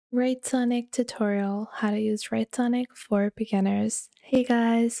WriteSonic tutorial, how to use WriteSonic for beginners. Hey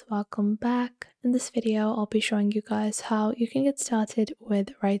guys, welcome back. In this video, I'll be showing you guys how you can get started with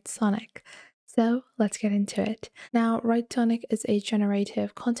WriteSonic. So let's get into it. Now, WriteSonic is a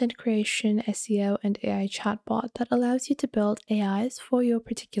generative content creation, SEO, and AI chatbot that allows you to build AIs for your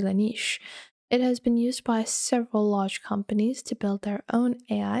particular niche. It has been used by several large companies to build their own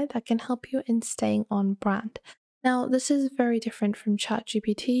AI that can help you in staying on brand. Now, this is very different from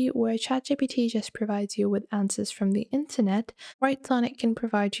ChatGPT, where ChatGPT just provides you with answers from the internet. WriteSonic can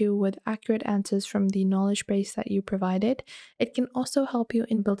provide you with accurate answers from the knowledge base that you provided. It can also help you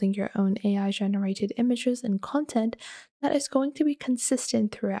in building your own AI generated images and content that is going to be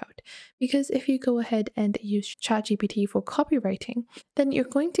consistent throughout. Because if you go ahead and use ChatGPT for copywriting, then you're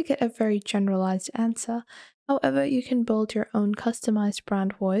going to get a very generalized answer. However, you can build your own customized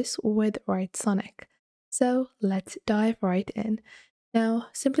brand voice with WriteSonic. So let's dive right in. Now,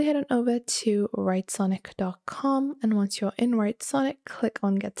 simply head on over to writesonic.com, and once you're in WriteSonic, click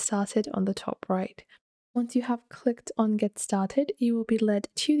on Get Started on the top right. Once you have clicked on Get Started, you will be led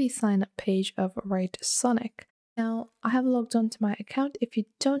to the sign up page of WriteSonic. Now, I have logged onto my account. If you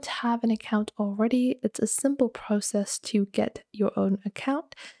don't have an account already, it's a simple process to get your own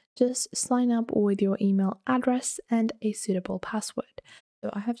account. Just sign up with your email address and a suitable password. So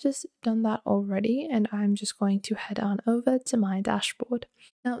I have just done that already, and I'm just going to head on over to my dashboard.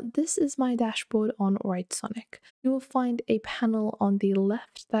 Now, this is my dashboard on WriteSonic. You will find a panel on the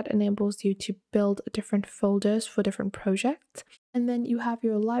left that enables you to build different folders for different projects. And then you have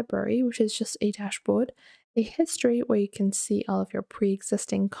your library, which is just a dashboard, a history where you can see all of your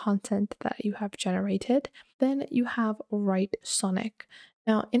pre-existing content that you have generated. Then you have WriteSonic.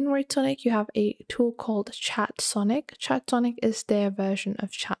 Now, in WriteSonic, you have a tool called ChatSonic. ChatSonic is their version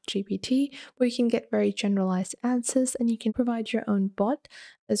of ChatGPT, where you can get very generalized answers and you can provide your own bot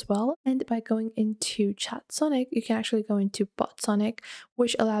as well. And by going into ChatSonic, you can actually go into BotSonic,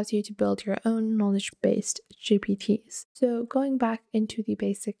 which allows you to build your own knowledge-based GPTs. So going back into the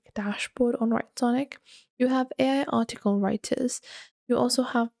basic dashboard on WriteSonic, you have AI article writers. You also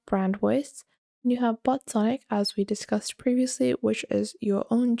have brand voice. You have BotSonic, as we discussed previously, which is your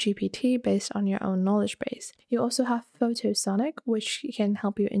own GPT based on your own knowledge base. You also have PhotoSonic, which can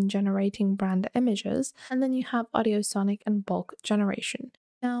help you in generating brand images. And then you have AudioSonic and bulk generation.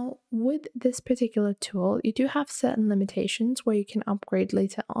 Now, with this particular tool, you do have certain limitations where you can upgrade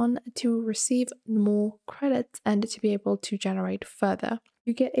later on to receive more credits and to be able to generate further.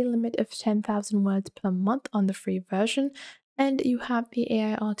 You get a limit of 10,000 words per month on the free version. And you have the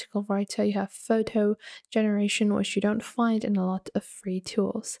AI article writer, you have photo generation, which you don't find in a lot of free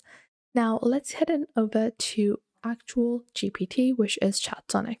tools. Now, let's head on over to actual GPT, which is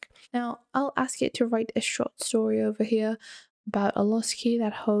ChatSonic. Now, I'll ask it to write a short story over here about a lost key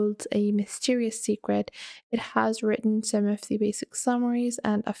that holds a mysterious secret. It has written some of the basic summaries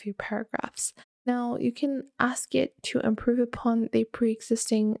and a few paragraphs. Now, you can ask it to improve upon the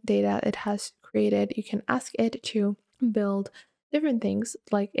pre-existing data it has created. You can ask it to build different things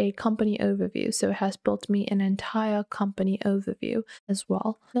like a company overview. So it has built me an entire company overview as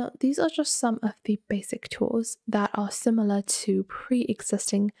well. Now, these are just some of the basic tools that are similar to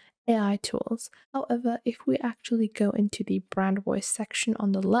pre-existing AI tools. However, if we actually go into the brand voice section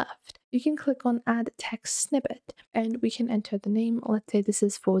on the left, you can click on add text snippet and we can enter the name. Let's say this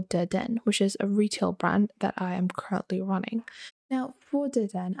is for Den, which is a retail brand that I am currently running. Now, for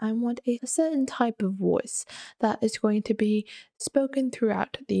Den, I want a certain type of voice that is going to be spoken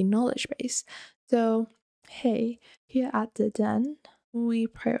throughout the knowledge base. So, hey, here at Den, we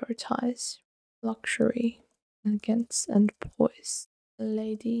prioritize luxury, elegance, and poise. A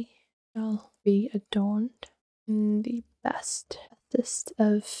lady shall be adorned in the bestest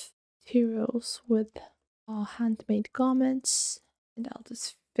of materials with our handmade garments. And I'll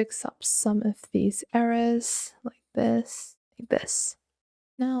just fix up some of these errors like this.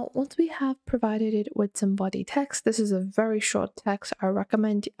 Now, once we have provided it with some body text, this is a very short text. I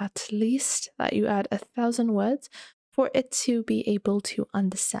recommend at least that you add 1,000 words for it to be able to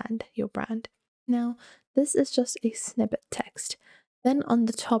understand your brand. Now, this is just a snippet text. Then on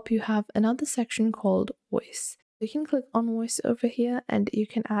the top, you have another section called voice. You can click on voice over here and you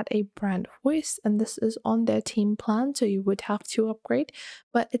can add a brand voice, and this is on their team plan, so you would have to upgrade,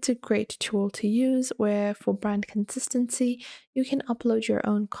 but it's a great tool to use where for brand consistency, you can upload your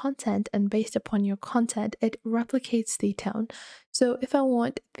own content and based upon your content, it replicates the tone. So if I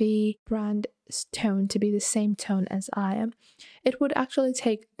want the brand tone to be the same tone as I am, it would actually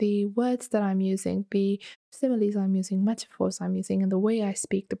take the words that I'm using, the similes I'm using, metaphors I'm using, and the way I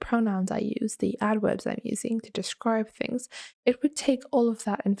speak, the pronouns I use, the adverbs I'm using to describe things. It would take all of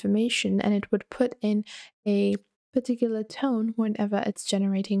that information and it would put in a particular tone whenever it's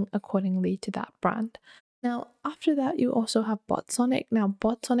generating accordingly to that brand. Now, after that, you also have WriteSonic. Now,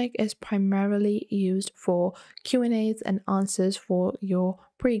 WriteSonic is primarily used for Q&As and answers for your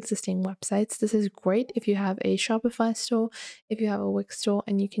pre-existing websites. This is great if you have a Shopify store, if you have a Wix store,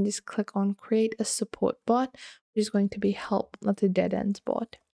 and you can just click on create a support bot, which is going to be help, not a dead ends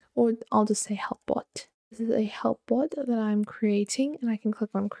bot, or I'll just say help bot. This is a help bot that I'm creating, and I can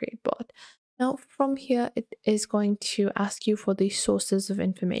click on create bot. Now, from here, it is going to ask you for the sources of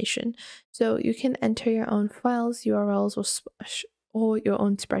information. So you can enter your own files, URLs, or your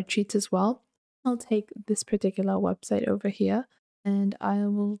own spreadsheets as well. I'll take this particular website over here and I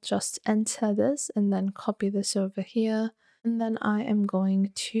will just enter this and then copy this over here. And then I am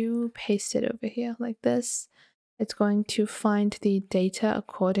going to paste it over here like this. It's going to find the data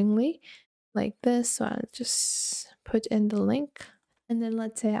accordingly like this. So I'll just put in the link. And then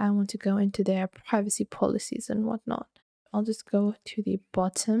let's say I want to go into their privacy policies and whatnot. I'll just go to the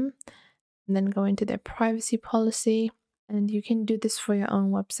bottom and then go into their privacy policy. And you can do this for your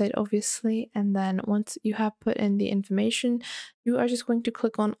own website, obviously. And then once you have put in the information, you are just going to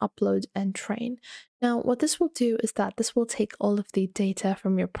click on upload and train. Now, what this will do is that this will take all of the data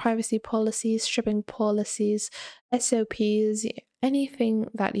from your privacy policies, shipping policies, SOPs, anything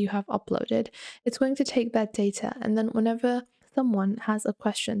that you have uploaded. It's going to take that data, and then whenever someone has a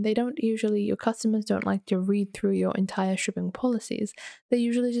question, your customers don't like to read through your entire shipping policies. They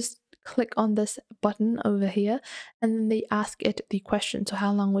usually just click on this button over here and then they ask it the question. So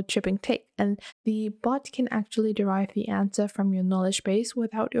how long would shipping take? And the bot can actually derive the answer from your knowledge base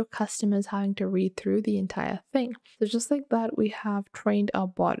without your customers having to read through the entire thing. So just like that, we have trained our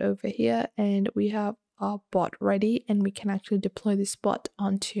bot over here and we have our bot ready, and we can actually deploy this bot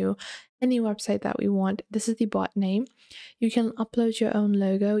onto any website that we want. This is the bot name. You can upload your own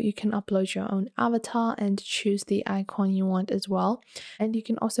logo, you can upload your own avatar and choose the icon you want as well. And you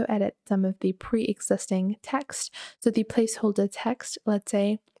can also edit some of the pre-existing text. So the placeholder text, let's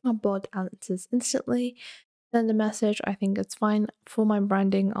say our bot answers instantly, send a message, I think it's fine. For my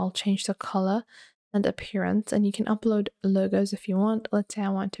branding, I'll change the color and appearance, and you can upload logos if you want. Let's say I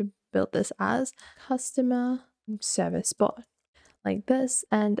want to build this as customer service bot like this,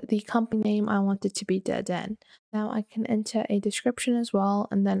 and the company name I want it to be dead end. Now I can enter a description as well,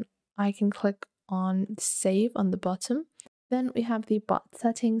 and then I can click on save on the bottom. Then we have the bot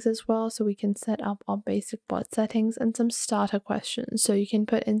settings as well, so we can set up our basic bot settings and some starter questions. So you can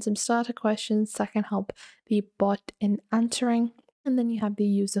put in some starter questions that can help the bot in answering. And then you have the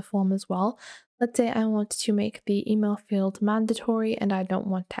user form as well. Let's say I want to make the email field mandatory and I don't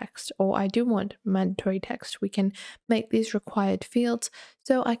want text, or I do want mandatory text. We can make these required fields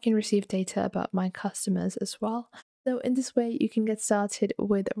so I can receive data about my customers as well. So in this way, you can get started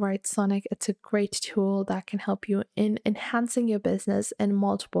with WriteSonic. It's a great tool that can help you in enhancing your business in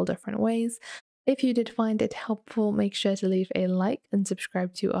multiple different ways. If you did find it helpful, make sure to leave a like and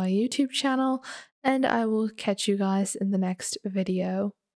subscribe to our YouTube channel, and I will catch you guys in the next video.